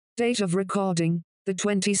Date of recording, the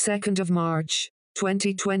 22nd of March,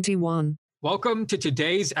 2021. Welcome to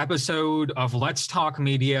today's episode of Let's Talk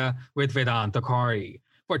Media with Vedant Akari.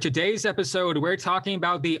 For today's episode, we're talking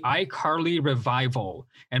about the iCarly revival.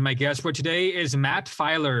 And my guest for today is Matt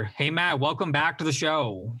Filer. Hey, Matt, welcome back to the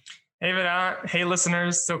show. Hey, Vedant. Hey,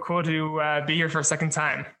 listeners. So cool to be here for a second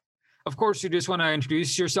time. Of course, you just want to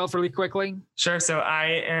introduce yourself really quickly? Sure. So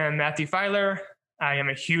I am Matthew Filer. I am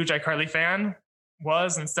a huge iCarly fan,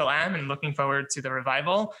 was and still am, and looking forward to the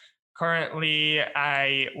revival. Currently,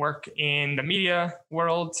 I work in the media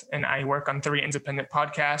world, and I work on 3 independent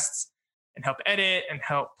podcasts and help edit and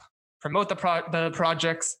help promote the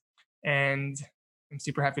projects. And I'm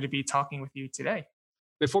super happy to be talking with you today.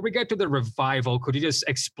 Before we get to the revival, could you just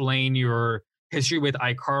explain your history with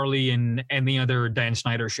iCarly and any other Dan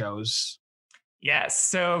Schneider shows? Yes.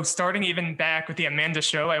 So starting even back with the Amanda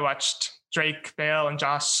Show, I watched Drake Bell and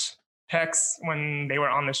Josh Pex when they were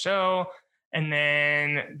on the show. And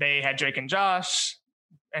then they had Drake and Josh.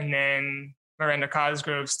 And then Miranda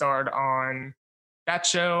Cosgrove starred on that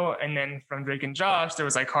show. And then from Drake and Josh, there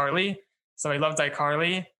was iCarly. So I loved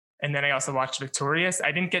iCarly. And then I also watched Victorious.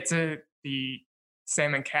 I didn't get to the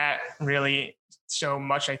Sam and Cat really show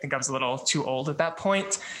much. I think I was a little too old at that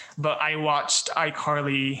point. But I watched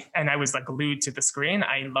iCarly and I was like glued to the screen.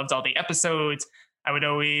 I loved all the episodes. I would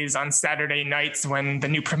always, on Saturday nights when the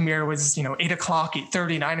new premiere was, 8 o'clock,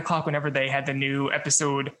 8:30, 9 o'clock, whenever they had the new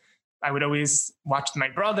episode, I would always watch with my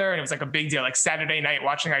brother. And it was like a big deal. Like Saturday night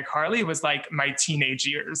watching iCarly was like my teenage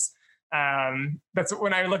years. That's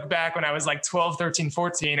when I look back when I was like 12, 13,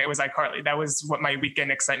 14, it was iCarly. That was what my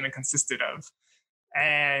weekend excitement consisted of.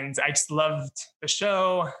 And I just loved the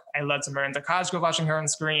show. I loved Miranda Cosgrove watching her on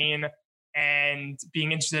screen and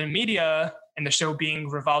being interested in media, and the show being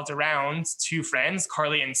revolved around 2 friends,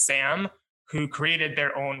 Carly and Sam, who created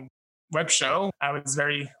their own web show. It was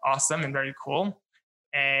very awesome and very cool.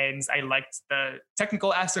 And I liked the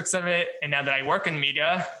technical aspects of it. And now that I work in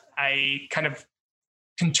media, I kind of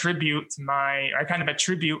attribute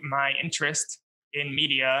my interest in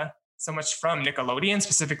media so much from Nickelodeon,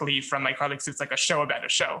 specifically from iCarly, because it's like a show about a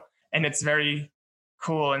show. And it's very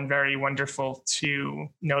cool and very wonderful to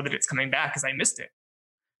know that it's coming back because I missed it.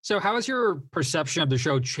 So how has your perception of the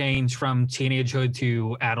show changed from teenagehood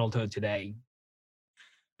to adulthood today?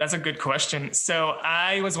 That's a good question. So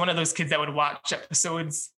I was one of those kids that would watch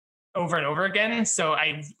episodes over and over again. So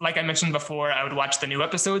like I mentioned before, I would watch the new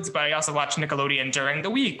episodes, but I also watched Nickelodeon during the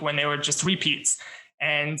week when they were just repeats.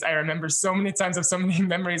 And I remember so many times of so many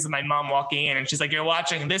memories of my mom walking in and she's like, "You're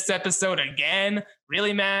watching this episode again?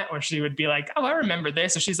 Really, Matt?" Or she would be like, "Oh, I remember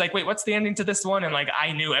this." Or she's like, "Wait, what's the ending to this one?" And like,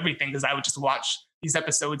 I knew everything because I would just watch these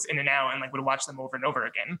episodes in and out and like would watch them over and over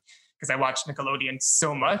again because I watched Nickelodeon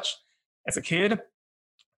so much as a kid.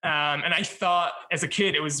 And I thought as a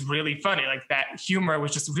kid, it was really funny. Like that humor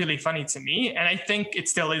was just really funny to me. And I think it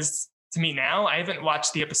still is to me now. I haven't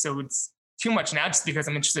watched the episodes too much now just because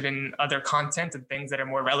I'm interested in other content and things that are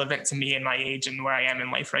more relevant to me and my age and where I am in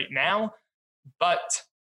life right now. But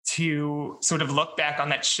to sort of look back on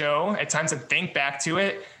that show at times and think back to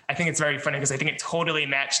it, I think it's very funny because I think it totally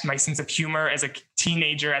matched my sense of humor as a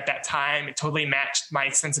teenager at that time. It totally matched my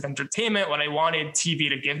sense of entertainment, what I wanted TV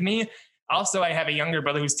to give me. Also, I have a younger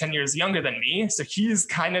brother who's 10 years younger than me. So he's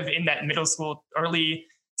kind of in that middle school, early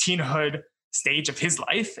teenhood stage of his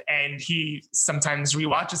life. And he sometimes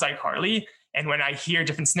rewatches iCarly. And when I hear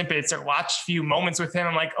different snippets or watch a few moments with him,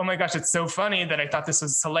 I'm like, oh my gosh, it's so funny that I thought this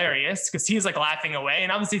was hilarious because he's like laughing away.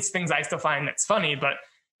 And obviously it's things I still find that's funny, but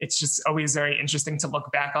it's just always very interesting to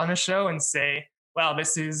look back on a show and say, wow,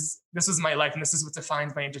 this was my life and this is what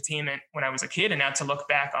defined my entertainment when I was a kid. And now to look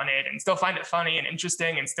back on it and still find it funny and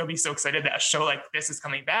interesting and still be so excited that a show like this is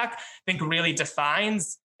coming back, I think really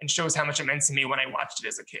defines and shows how much it meant to me when I watched it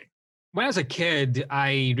as a kid. When I was a kid,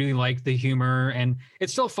 I really liked the humor, and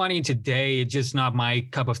it's still funny today. It's just not my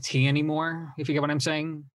cup of tea anymore, if you get what I'm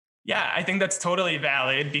saying. Yeah, I think that's totally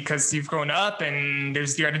valid because you've grown up and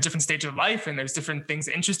you're at a different stage of life and there's different things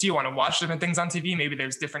that interest you. You want to watch different things on TV. Maybe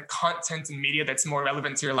there's different content and media that's more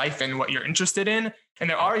relevant to your life and what you're interested in. And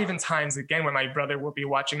there are even times, again, where my brother will be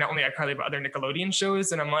watching not only iCarly, but other Nickelodeon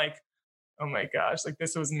shows. And I'm like, oh my gosh, like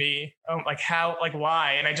this was me. Oh, like how, like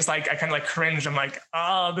why? And I just like, I kind of like cringe. I'm like,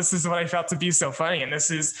 oh, this is what I felt to be so funny. And this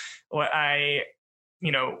is what I,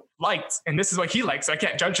 liked. And this is what he likes. So I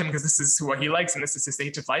can't judge him because this is what he likes and this is his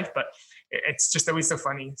stage of life. But it's just always so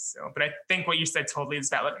funny. So, but I think what you said totally is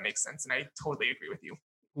valid. It makes sense. And I totally agree with you.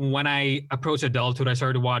 When I approached adulthood, I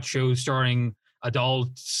started to watch shows starring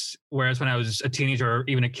adults. Whereas when I was a teenager or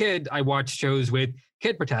even a kid, I watched shows with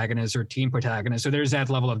kid protagonists or teen protagonists. So there's that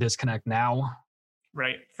level of disconnect now.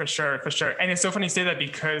 Right. For sure. For sure. And it's so funny you say that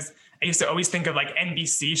because I used to always think of like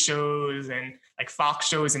NBC shows and like Fox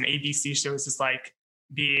shows and ABC shows as like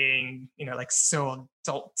being, like so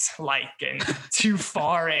adult like and too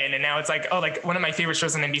far in. And now it's like, oh, like one of my favorite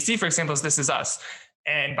shows on NBC, for example, is This Is Us.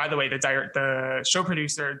 And by the way, the show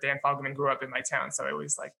producer, Dan Fogelman, grew up in my town. So I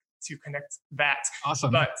always like to connect that.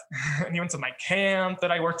 Awesome. But and he went to my camp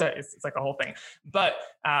that I worked at. It's like a whole thing. But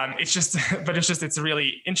it's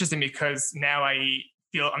really interesting because now I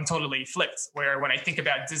feel I'm totally flipped, where when I think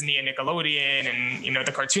about Disney and Nickelodeon and,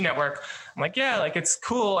 the Cartoon Network, I'm like, yeah, like it's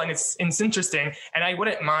cool and it's interesting. And I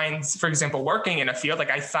wouldn't mind, for example, working in a field.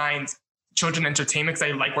 Like I find children entertainment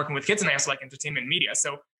because I like working with kids and I also like entertainment media.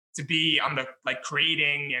 So to be on the like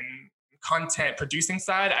creating and content producing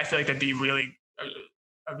side, I feel like that'd be really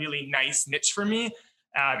a really nice niche for me,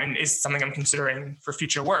 and is something I'm considering for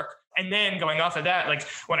future work. And then going off of that, like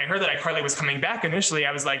when I heard that iCarly was coming back initially,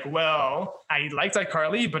 I was like, well, I liked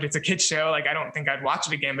iCarly, but it's a kid's show. Like, I don't think I'd watch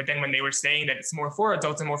it again. But then when they were saying that it's more for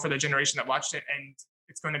adults and more for the generation that watched it, and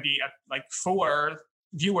it's going to be like for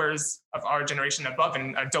viewers of our generation above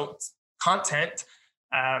and adult content,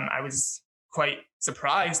 I was quite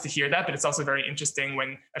surprised to hear that. But it's also very interesting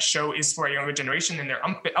when a show is for a younger generation and they're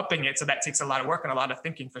upping it. So that takes a lot of work and a lot of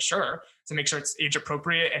thinking for sure to make sure it's age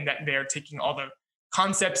appropriate and that they're taking all the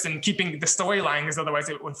concepts and keeping the storyline, because otherwise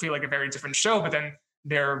it would feel like a very different show, but then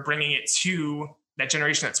they're bringing it to that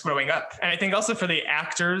generation that's growing up. And I think also for the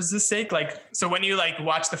actors' sake, like, so when you like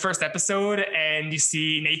watch the first episode and you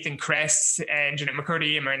see Nathan Kress and Jeanette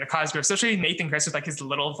McCurdy and Miranda Cosgrove, especially Nathan Kress with like his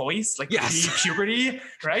little voice, like pre-puberty,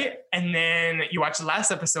 right? And then you watch the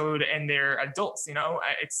last episode and they're adults,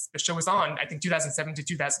 the show was on, I think 2007 to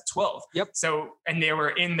 2012. Yep. So, and they were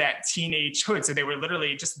in that teenage hood. So they were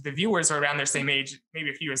literally just, the viewers were around their same age, maybe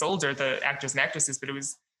a few years older, the actors and actresses, but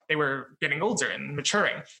they were getting older and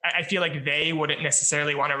maturing. I feel like they wouldn't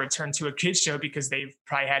necessarily want to return to a kids show because they've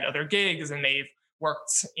probably had other gigs and they've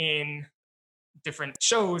worked in different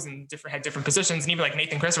shows and had different positions. And even like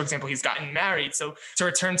Nathan Kress, for example, he's gotten married. So to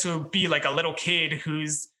return to be like a little kid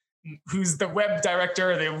who's the web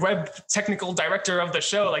director, the web technical director of the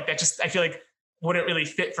show, like that just, I feel like wouldn't really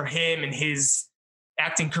fit for him and his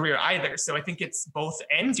acting career either. So I think it's both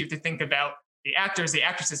ends. You have to think about the actors, the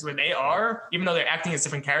actresses, where they are, even though they're acting as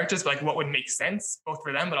different characters, but like what would make sense both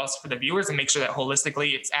for them, but also for the viewers, and make sure that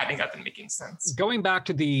holistically it's adding up and making sense. Going back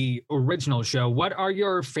to the original show, what are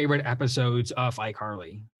your favorite episodes of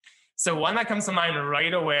iCarly? So one that comes to mind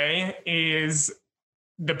right away is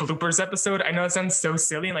the bloopers episode. I know it sounds so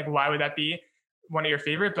silly and like, why would that be one of your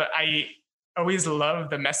favorite? But I always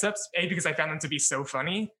love the mess ups, because I found them to be so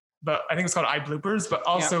funny, but I think it's called iBloopers, but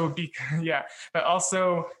also but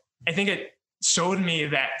also I think it showed me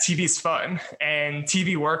that TV is fun and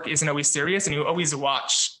TV work isn't always serious, and you always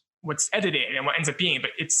watch what's edited and what ends up being.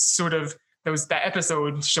 But it's sort of that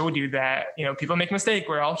episode showed you that, people make mistakes.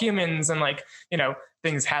 We're all humans and like,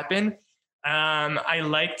 things happen. I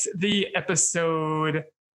liked the episode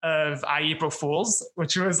of April Fools,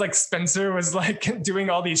 which was like Spencer was like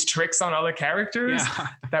doing all these tricks on all the characters. Yeah.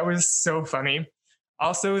 That was so funny.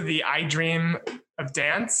 Also the I Dream of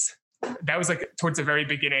Dance. That was like towards the very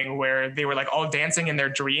beginning where they were like all dancing in their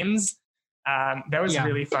dreams. That was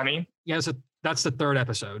really funny. Yeah, so that's the third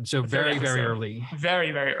episode. So very early. Very,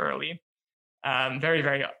 very early. Very,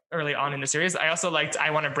 very early on in the series. I also liked I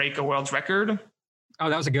Want to Break a World Record. Oh,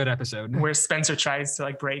 that was a good episode. Where Spencer tries to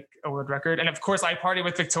like break a world record. And of course, I Party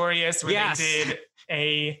with Victorious, where they did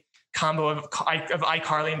a combo of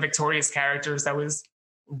iCarly and Victorious characters. That was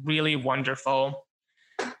really wonderful.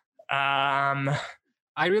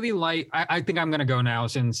 I really like, I think I'm going to go now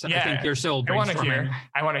since I think you're still brainstorming.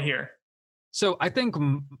 I want to hear. So I think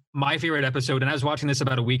my favorite episode, and I was watching this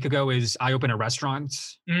about a week ago, is I Open a Restaurant.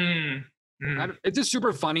 It's just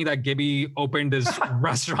super funny that Gibby opened this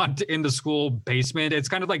restaurant in the school basement. It's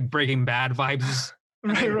kind of like Breaking Bad vibes.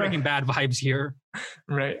 Breaking Bad vibes here.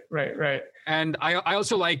 Right. And I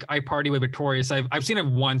also like I Party with Victorious. I've seen it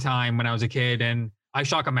one time when I was a kid, and I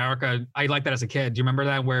Shock America. I liked that as a kid. Do you remember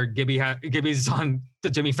that where Gibby's on the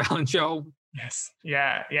Jimmy Fallon show? Yes.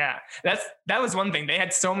 Yeah. That was one thing. They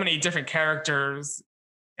had so many different characters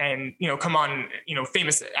and, come on,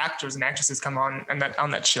 famous actors and actresses come on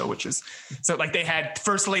that show, which is so like they had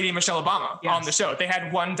First Lady Michelle Obama on the show. They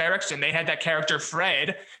had One Direction. They had that character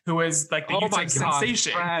Fred, who was like the YouTube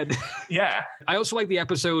sensation. Fred. Yeah. I also like the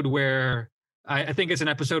episode where I think it's an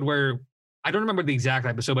episode where I don't remember the exact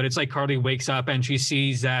episode, but it's like Carly wakes up and she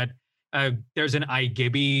sees that there's an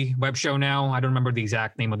iGibby web show now. I don't remember the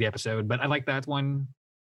exact name of the episode, but I like that one.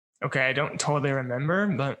 Okay, I don't totally remember,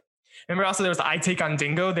 but Remember also there was the I Take on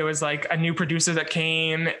Dingo. There was like a new producer that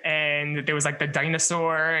came and there was like the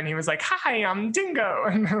dinosaur and he was like, hi, I'm Dingo.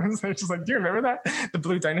 And I was just like, do you remember that? The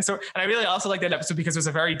blue dinosaur. And I really also like that episode because it was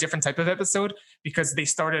a very different type of episode because they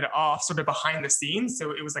started off sort of behind the scenes.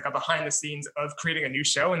 So it was like a behind the scenes of creating a new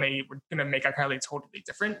show and they were going to make iCarly totally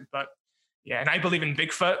different. But yeah, and I Believe in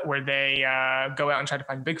Bigfoot where they go out and try to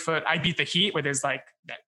find Bigfoot. I Beat the Heat where there's like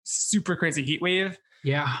that super crazy heat wave.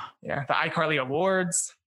 Yeah. Yeah. The iCarly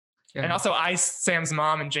Awards. Yeah. And also Sam's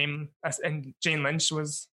mom and Jane Lynch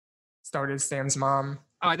was starred as Sam's mom.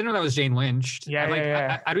 Oh, I didn't know that was Jane Lynch.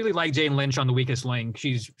 Yeah, I really like Jane Lynch on The Weakest Link.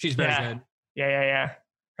 She's very good. Yeah.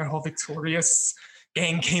 Her whole Victorious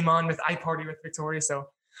gang came on with iParty with Victoria. So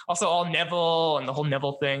also all Neville and the whole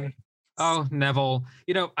Neville thing. Oh, Neville.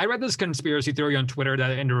 You know, I read this conspiracy theory on Twitter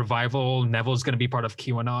that in the revival, Neville's going to be part of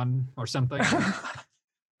QAnon or something.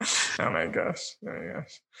 Oh my gosh.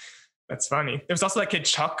 That's funny. There was also that kid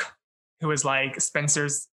Chuck, who was like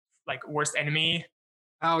Spencer's like worst enemy.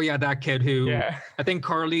 Oh yeah, that kid who I think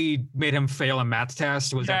Carly made him fail a math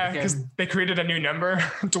test. Was that the kid? Because they created a new number.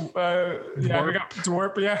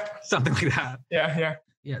 Dwarf, yeah. Something like that. Yeah.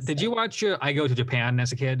 Did you watch I Go to Japan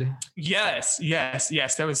as a kid? Yes.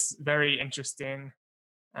 That was very interesting.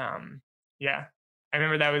 Yeah. I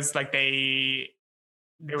remember that was like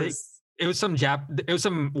it was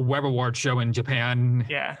some Web Award show in Japan.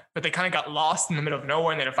 Yeah, but they kind of got lost in the middle of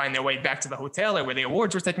nowhere and they had to find their way back to the hotel or where the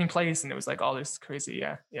awards were taking place. And it was like all this crazy.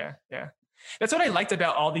 Yeah. That's what I liked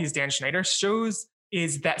about all these Dan Schneider shows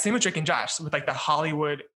is that same with Drake and Josh with like the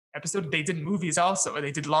Hollywood episode, they did movies also, or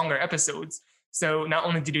they did longer episodes. So not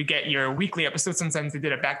only did you get your weekly episode, sometimes they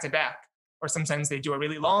did a back-to-back, or sometimes they do a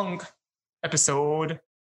really long episode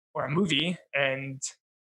or a movie. And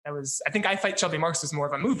that was, I think I Fight Shelby Marks was more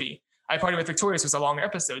of a movie. I Party with Victorious was a longer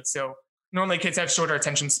episode. So normally kids have shorter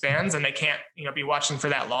attention spans and they can't, be watching for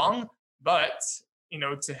that long. But,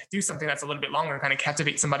 to do something that's a little bit longer and kind of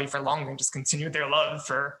captivate somebody for longer and just continue their love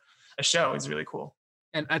for a show is really cool.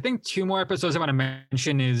 And I think two more episodes I want to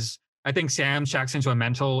mention is I think Sam checks into a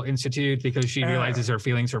mental institute because she realizes her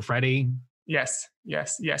feelings for Freddie. Yes.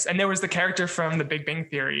 And there was the character from The Big Bang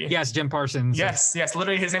Theory. Yes, Jim Parsons. Yes.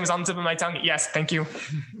 Literally his name is on the tip of my tongue. Yes, thank you.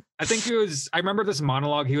 I think I remember this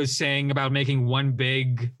monologue he was saying about making one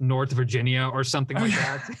big North Virginia or something like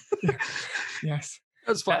that. Yes.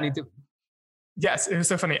 That was funny too. Yes, it was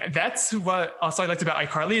so funny. That's what also I liked about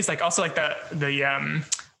iCarly is like also like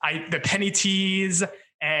the penny teas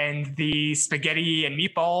and the spaghetti and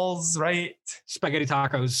meatballs, right? Spaghetti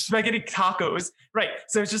tacos, right?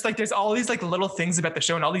 So it's just like there's all these like little things about the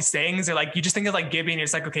show and all these sayings are like you just think of like Gibby and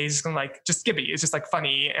it's like okay, he's just gonna like just Gibby. It's just like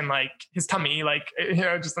funny and like his tummy, like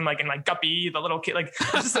just and like Guppy, the little kid, like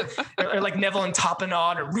just or like Neville and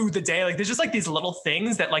Topinot or Rue the Day. Like there's just like these little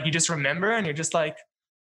things that like you just remember and you're just like,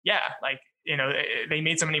 yeah, like they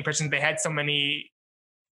made so many impressions. They had so many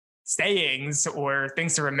sayings or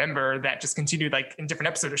things to remember that just continued like in different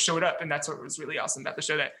episodes showed up. And that's what was really awesome about the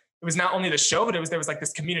show, that it was not only the show, but there was like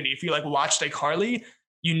this community. If you like watched iCarly,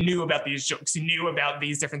 you knew about these jokes, you knew about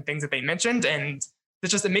these different things that they mentioned. And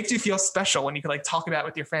it makes you feel special when you could like talk about it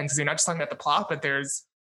with your friends because you're not just talking about the plot, but there's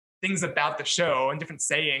things about the show and different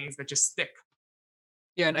sayings that just stick.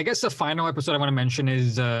 Yeah. And I guess the final episode I want to mention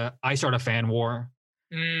is I Start a Fan War.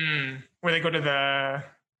 Where they go to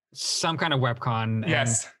some kind of webcon.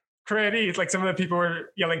 Yes. Creddy. It's like some of the people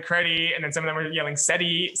were yelling Creddy and then some of them were yelling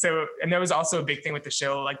SETI. So, and there was also a big thing with the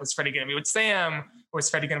show. Like, was Freddie going to be with Sam or was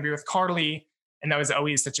Freddie going to be with Carly? And that was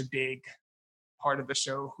always such a big part of the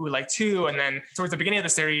show, who liked who. And then towards the beginning of the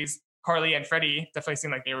series, Carly and Freddie definitely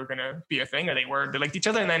seemed like they were going to be a thing, or they liked each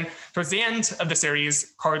other. And then towards the end of the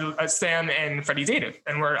series, Sam and Freddie dated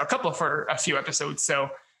and were a couple for a few episodes. So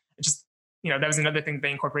it just, that was another thing,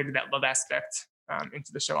 they incorporated that love aspect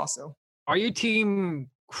into the show also. Are you team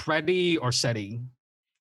Creddy or SETI?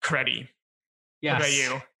 Creddy. Yes. What about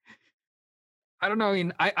you? I don't know. I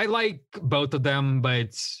mean, I like both of them,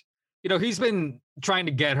 but he's been trying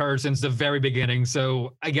to get her since the very beginning.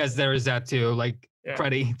 So I guess there is that too. Like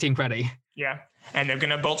Creddy, team Creddy. Yeah. And they're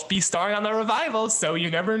going to both be starring on the revival. So you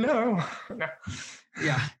never know. No.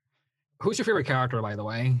 Yeah. Who's your favorite character, by the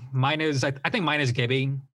way? Mine is, I think mine is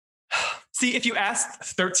Gibby. See, if you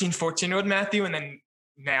asked 13, 14-year-old Matthew and then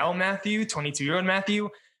now Matthew, 22-year-old Matthew,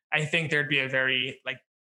 I think there'd be a very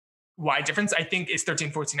wide difference. I think it's 13,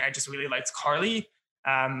 14. I just really liked Carly.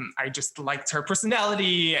 I just liked her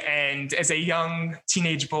personality. And as a young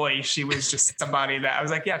teenage boy, she was just somebody that I was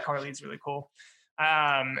like, yeah, Carly's really cool.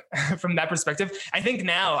 From that perspective, I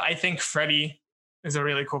think Freddie is a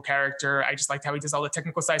really cool character. I just liked how he does all the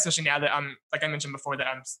technical side, especially now that I'm, like I mentioned before, that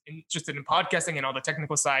I'm interested in podcasting and all the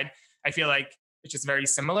technical side. I feel like which is very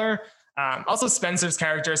similar. Also Spencer's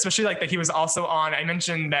character, especially like that he was also on, I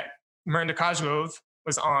mentioned that Miranda Cosgrove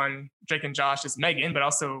was on Drake and Josh as Megan, but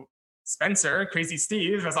also Spencer, Crazy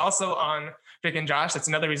Steve, was also on Drake and Josh. That's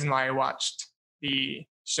another reason why I watched the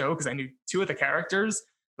show, because I knew two of the characters,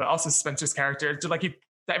 but also Spencer's character. Like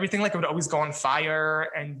everything like would always go on fire,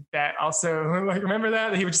 and that also like remember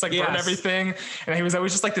that he would just like burn everything, and he was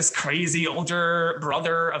always just like this crazy older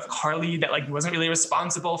brother of Carly that like wasn't really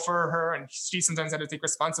responsible for her, and she sometimes had to take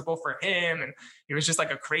responsible for him, and he was just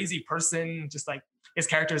like a crazy person. Just like his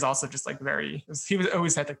character is also just like he was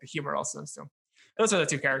always had like the humor also. So those are the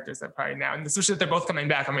two characters that probably now, and especially that they're both coming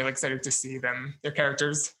back, I'm really excited to see their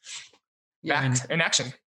characters back in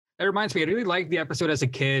action. It reminds me, I really liked the episode as a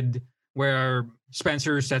kid where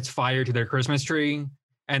Spencer sets fire to their Christmas tree,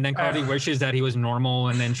 and then Carly wishes that he was normal,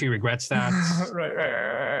 and then she regrets that.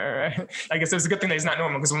 Right. I guess it was a good thing that he's not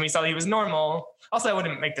normal, because when we saw that he was normal, also I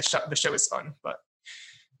wouldn't make the show as fun, but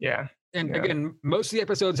yeah. And again, most of the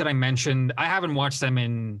episodes that I mentioned, I haven't watched them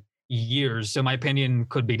in years, so my opinion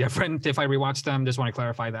could be different if I rewatch them. Just want to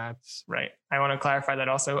clarify that. Right. I want to clarify that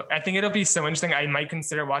also. I think it'll be so interesting. I might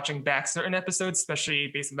consider watching back certain episodes,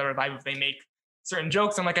 especially based on the revival, if they make certain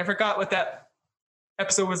jokes. I'm like, I forgot what that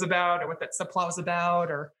episode was about, or what that subplot was about,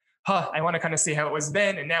 or I want to kind of see how it was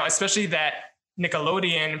then and now, especially that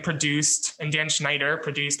Nickelodeon produced and Dan Schneider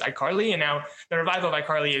produced iCarly, and now the revival of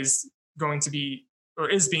iCarly is going to be, or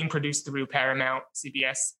is being produced through Paramount,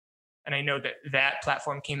 CBS. And I know that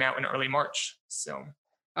platform came out in early March. So.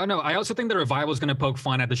 Oh no, I also think the revival is going to poke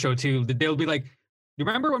fun at the show too. They'll be like, you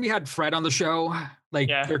remember when we had Fred on the show like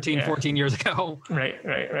 14 years ago?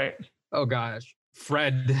 Right. Oh gosh,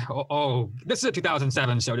 Fred. Oh, this is a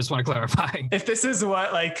 2007 show. Just want to clarify. If this is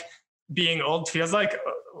what like being old feels like,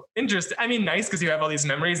 interesting. I mean, nice, because you have all these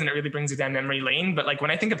memories and it really brings you down memory lane. But like when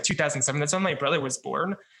I think of 2007, that's when my brother was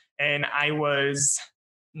born, and I was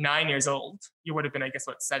 9 years old. You would have been, I guess,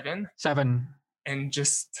 what, 7? 7. And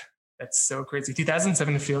just, that's so crazy.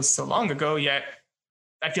 2007 feels so long ago, yet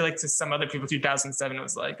I feel like to some other people, 2007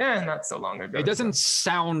 was like, not so long ago. It doesn't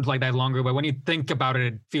sound like that long ago, but when you think about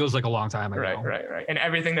it, it feels like a long time ago. Right. And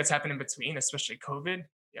everything that's happened in between, especially COVID.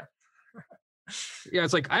 Yeah. Yeah,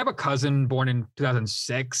 it's like I have a cousin born in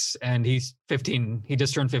 2006 and he's 15. He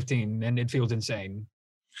just turned 15 and it feels insane.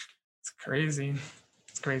 It's crazy.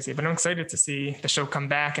 But I'm excited to see the show come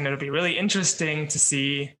back, and it'll be really interesting to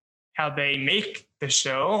see how they make the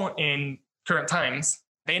show in current times.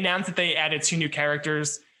 They announced that they added 2 new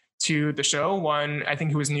characters to the show. One, I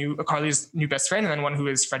think, who is Carly's new best friend, and then one who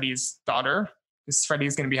is Freddie's daughter. Because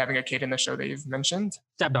Freddie's going to be having a kid in the show that you've mentioned.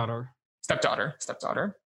 Stepdaughter.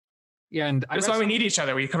 Yeah, and that's why we need each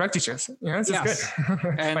other. We correct each other. This is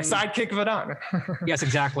good. And my sidekick Vedon. Yes,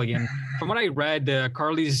 exactly. And from what I read,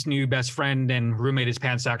 Carly's new best friend and roommate is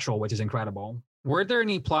pansexual, which is incredible. Were there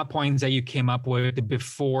any plot points that you came up with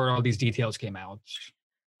before all these details came out?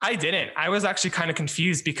 I didn't. I was actually kind of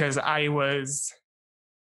confused, because I was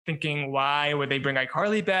thinking, why would they bring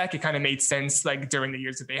iCarly back? It kind of made sense like during the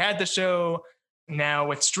years that they had the show. Now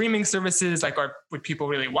with streaming services, like would people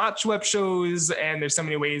really watch web shows? And there's so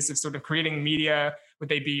many ways of sort of creating media. Would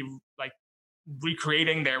they be like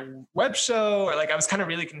recreating their web show? Or like, I was kind of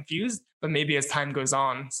really confused, but maybe as time goes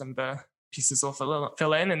on, some of the pieces will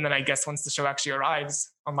fill in. And then I guess once the show actually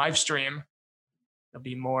arrives on live stream, there'll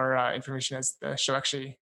be more information as the show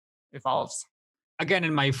actually evolves. Again,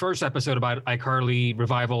 in my first episode about iCarly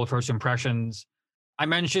revival, first impressions, I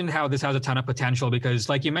mentioned how this has a ton of potential because,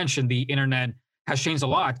 like you mentioned, the internet has changed a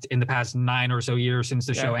lot in the past 9 or so years since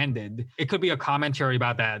the show ended. It could be a commentary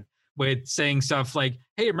about that, with saying stuff like,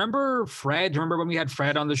 hey, remember Fred? Remember when we had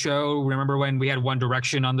Fred on the show? Remember when we had One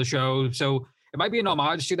Direction on the show? So it might be an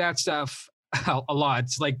homage to that stuff a lot.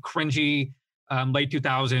 It's like cringy, late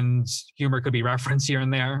 2000s humor could be referenced here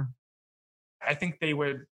and there. I think they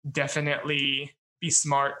would definitely be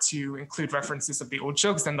smart to include references of the old show,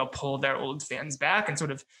 because then they'll pull their old fans back and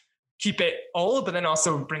sort of keep it old, but then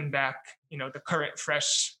also bring back, the current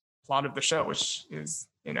fresh plot of the show, which is,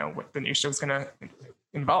 what the new show is going to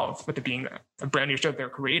involve, with it being a brand new show they're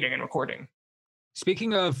creating and recording.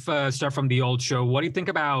 Speaking of stuff from the old show, what do you think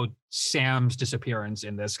about Sam's disappearance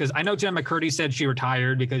in this? Because I know Jen McCurdy said she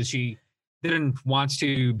retired because she didn't want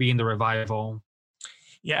to be in the revival.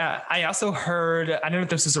 Yeah, I also heard, I don't know if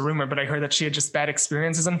this is a rumor, but I heard that she had just bad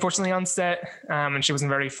experiences, unfortunately, on set. And she wasn't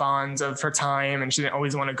very fond of her time, and she didn't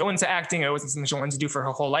always want to go into acting. It wasn't something she wanted to do for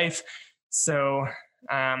her whole life. So,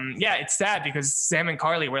 it's sad, because Sam and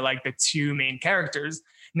Carly were like the 2 main characters,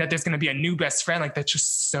 and that there's going to be a new best friend. Like, that's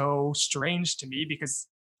just so strange to me, because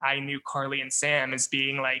I knew Carly and Sam as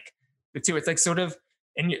being like the 2. It's like sort of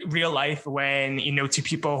in real life when you know two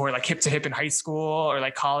people who are like hip to hip in high school or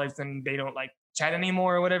like college and they don't like chat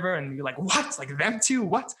anymore or whatever, and you're like, what? Like them two?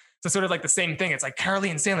 What? So sort of like the same thing. It's like Carly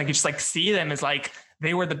and Sam, like you just like see them as like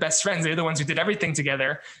they were the best friends. They're the ones who did everything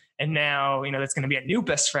together. And now, that's going to be a new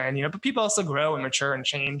best friend, but people also grow and mature and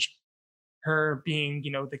change. Her being,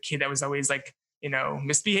 the kid that was always like,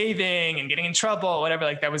 misbehaving and getting in trouble, whatever,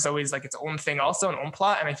 like that was always like its own thing, also an own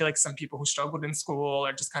plot. And I feel like some people who struggled in school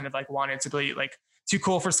or just kind of like wanted to be like too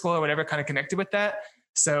cool for school or whatever kind of connected with that.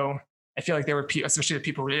 So I feel like there were people, especially the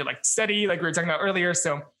people who really like study, like we were talking about earlier.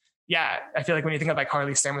 So yeah, I feel like when you think of like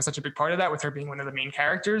Carly, Sam was such a big part of that with her being one of the main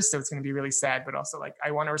characters. So it's going to be really sad, but also like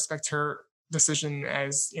I want to respect her decision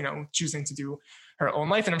as, choosing to do her own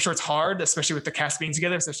life. And I'm sure it's hard, especially with the cast being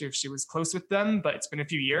together, especially if she was close with them, but it's been a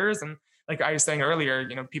few years. And like I was saying earlier,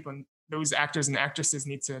 people, those actors and actresses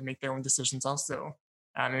need to make their own decisions also,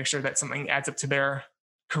 make sure that something adds up to their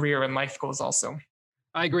career and life goals also.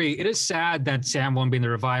 I agree. It is sad that Sam won't be in the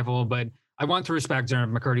revival, but I want to respect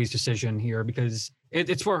Jennifer McCurdy's decision here because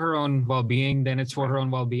it's for her own well-being, then it's for her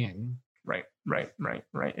own well-being. Right.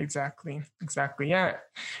 Exactly. Yeah.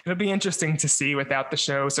 It'll be interesting to see without the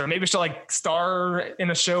show. So maybe she'll like star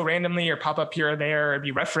in a show randomly or pop up here or there or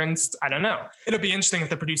be referenced. I don't know. It'll be interesting if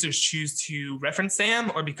the producers choose to reference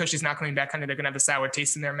Sam or because she's not coming back, kind of they're going to have a sour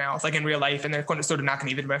taste in their mouth, like in real life, and they're going to sort of not going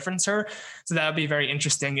to even reference her. So that'll be very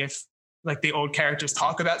interesting if like the old characters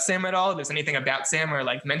talk about Sam at all. If there's anything about Sam or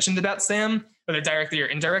like mentioned about Sam, whether directly or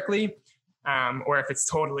indirectly. Or if it's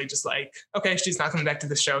totally just like, okay, she's not coming back to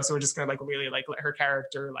the show, so we're just gonna like really like let her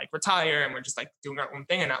character like retire and we're just like doing our own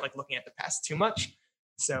thing and not like looking at the past too much.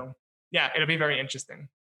 So yeah, it'll be very interesting.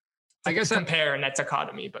 I guess compare in that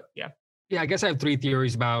dichotomy, but yeah. Yeah, I guess I have 3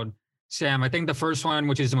 theories about Sam. I think the first one,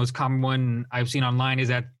 which is the most common one I've seen online, is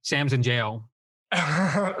that Sam's in jail.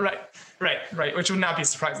 Right, which would not be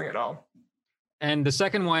surprising at all. And the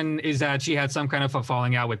second one is that she had some kind of a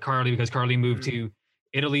falling out with Carly because Carly moved to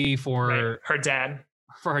Italy for her dad.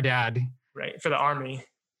 Right, for the army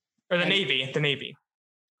or the Navy.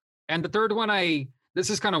 And the third one, this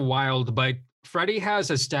is kind of wild, but Freddie has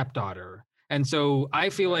a stepdaughter. And so I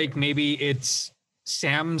feel like maybe it's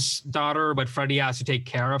Sam's daughter, but Freddie has to take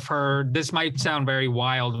care of her. This might sound very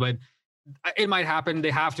wild, but it might happen.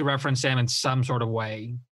 They have to reference Sam in some sort of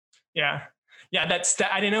way. Yeah,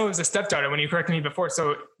 I didn't know it was a stepdaughter when you corrected me before.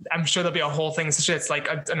 So I'm sure there'll be a whole thing. So it's like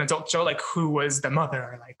an adult show, like who was the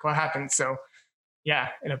mother, like what happened. So yeah,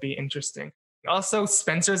 it'll be interesting. Also,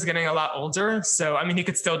 Spencer's getting a lot older. So, I mean, he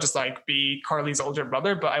could still just like be Carly's older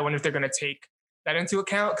brother, but I wonder if they're going to take that into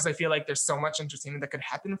account because I feel like there's so much entertainment that could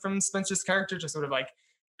happen from Spencer's character, just sort of like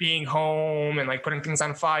being home and like putting things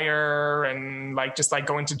on fire and like just like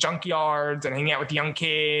going to junkyards and hanging out with young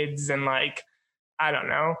kids and like, I don't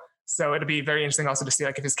know. So it'll be very interesting also to see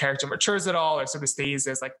like if his character matures at all or sort of stays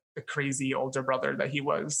as like the crazy older brother that he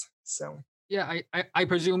was. So yeah, I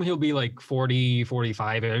presume he'll be like 40,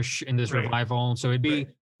 45-ish in this revival. So it'd be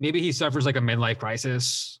maybe he suffers like a midlife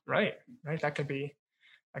crisis. Right. That could be.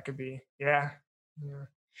 Yeah.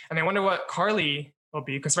 And I wonder what Carly will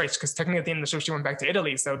be because technically at the end of the show she went back to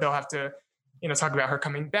Italy, so they'll have to talk about her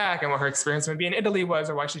coming back and what her experience maybe in Italy was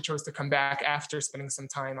or why she chose to come back after spending some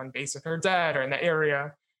time on base with her dad or in that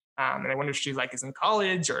area. And I wonder if she like is in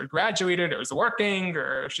college or graduated or is working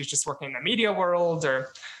or if she's just working in the media world or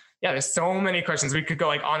there's so many questions. We could go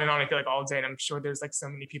like on and on, I feel like all day. And I'm sure there's like so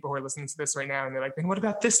many people who are listening to this right now and they're like, then what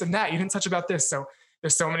about this and that? You didn't touch about this. So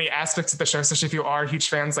there's so many aspects of the show, especially if you are huge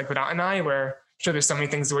fans like Vedant and I, where I'm sure there's so many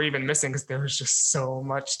things we're even missing because there was just so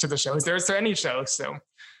much to the show as there is to any show. So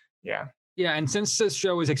yeah. Yeah. And since this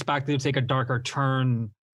show is expected to take a darker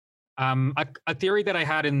turn, a theory that I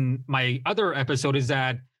had in my other episode is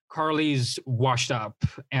that Carly's washed up,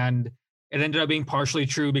 and it ended up being partially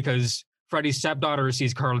true because Freddie's stepdaughter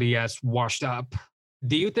sees Carly as washed up.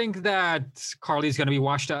 Do you think that Carly's going to be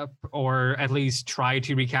washed up or at least try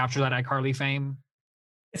to recapture that iCarly fame?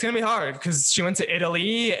 It's going to be hard because she went to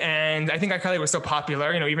Italy and I think iCarly was so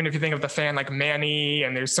popular, even if you think of the fan like Manny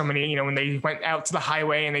and there's so many, when they went out to the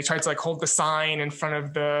highway and they tried to like hold the sign in front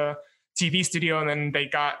of the TV studio and then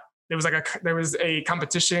there was a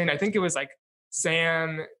competition. I think it was like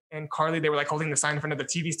Sam and Carly, they were like holding the sign in front of the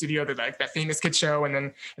TV studio, like that famous kid show. And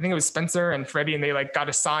then I think it was Spencer and Freddie and they like got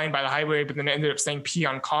a sign by the highway, but then it ended up saying P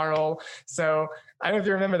on Carl. So I don't know if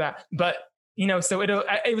you remember that, but so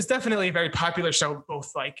it was definitely a very popular show,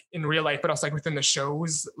 both like in real life, but also like within the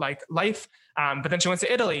show's like life. But then she went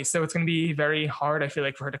to Italy. So it's going to be very hard, I feel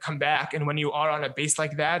like, for her to come back. And when you are on a base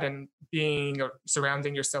like that and being or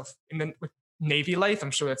surrounding yourself with Navy life,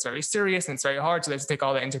 I'm sure that's very serious and it's very hard. So they have to take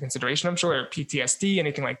all that into consideration, I'm sure, or PTSD,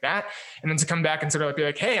 anything like that. And then to come back and sort of be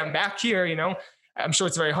like, hey, I'm back here, I'm sure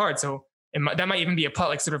it's very hard. So that might even be a plot,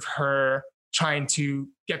 like sort of her trying to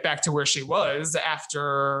get back to where she was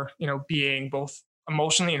after, being both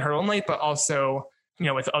emotionally in her own life, but also,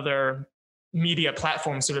 with other media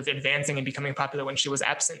platforms sort of advancing and becoming popular when she was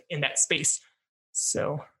absent in that space.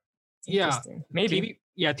 So maybe.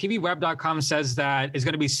 TVWeb.com says that it's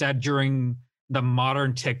going to be set during the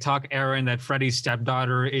modern TikTok era and that Freddie's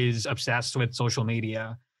stepdaughter is obsessed with social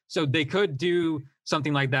media. So they could do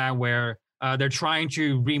something like that where they're trying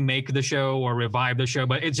to remake the show or revive the show,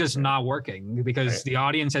 but it's just not working because the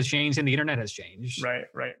audience has changed and the internet has changed.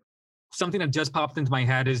 Right. Something that just popped into my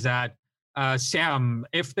head is that Sam,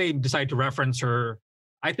 if they decide to reference her,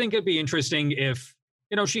 I think it'd be interesting if,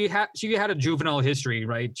 she had a juvenile history,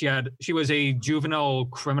 right? She was a juvenile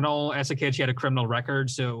criminal as a kid. She had a criminal record.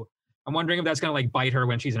 So I'm wondering if that's going to like bite her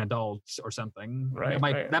when she's an adult or something. Right.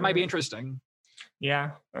 That might be interesting.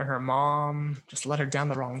 Yeah. Or her mom just led her down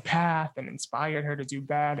the wrong path and inspired her to do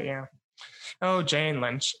bad. Yeah. Oh, Jane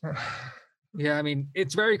Lynch. Yeah. I mean,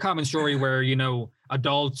 it's a very common story where,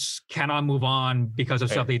 adults cannot move on because of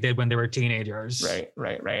stuff they did when they were teenagers.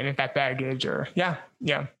 Right. And if that baggage yeah.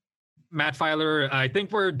 Matt Filer, I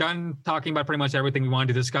think we're done talking about pretty much everything we wanted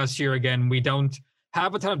to discuss here. Again, we don't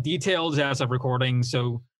have a ton of details as of recording,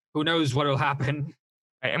 so who knows what will happen.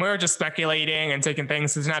 Right, and we were just speculating and taking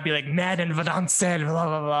things to not be like Matt and Vedant said, blah,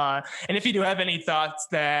 blah, blah. And if you do have any thoughts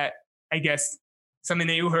that, I guess, something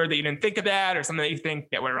that you heard that you didn't think about or something that you think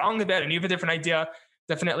that we're wrong about and you have a different idea,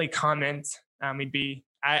 definitely comment.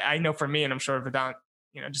 I know for me, and I'm sure Vedant,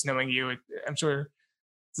 just knowing you, I'm sure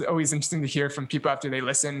it's always interesting to hear from people after they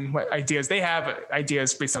listen, what ideas they have,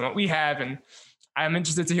 ideas based on what we have. And I'm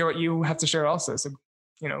interested to hear what you have to share also. So,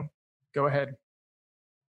 go ahead.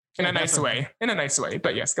 In a nice way,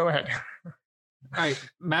 but yes, go ahead. All right,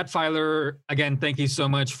 Matt Filer, again, thank you so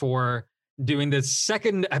much for doing this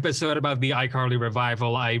second episode about the iCarly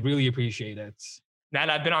revival. I really appreciate it. Matt,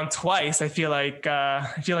 I've been on twice. I feel like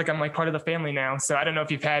I'm like part of the family now. So I don't know if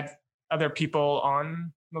you've had other people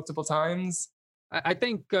on multiple times. I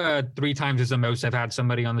think 3 times is the most I've had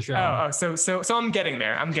somebody on the show. So I'm getting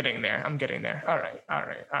there. All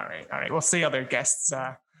right. We'll see other guests.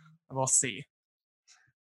 We'll see.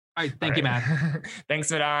 All right. Thank you, Matt. Thanks,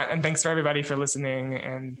 Vedant. And thanks for everybody for listening.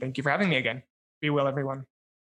 And thank you for having me again. Be well, everyone.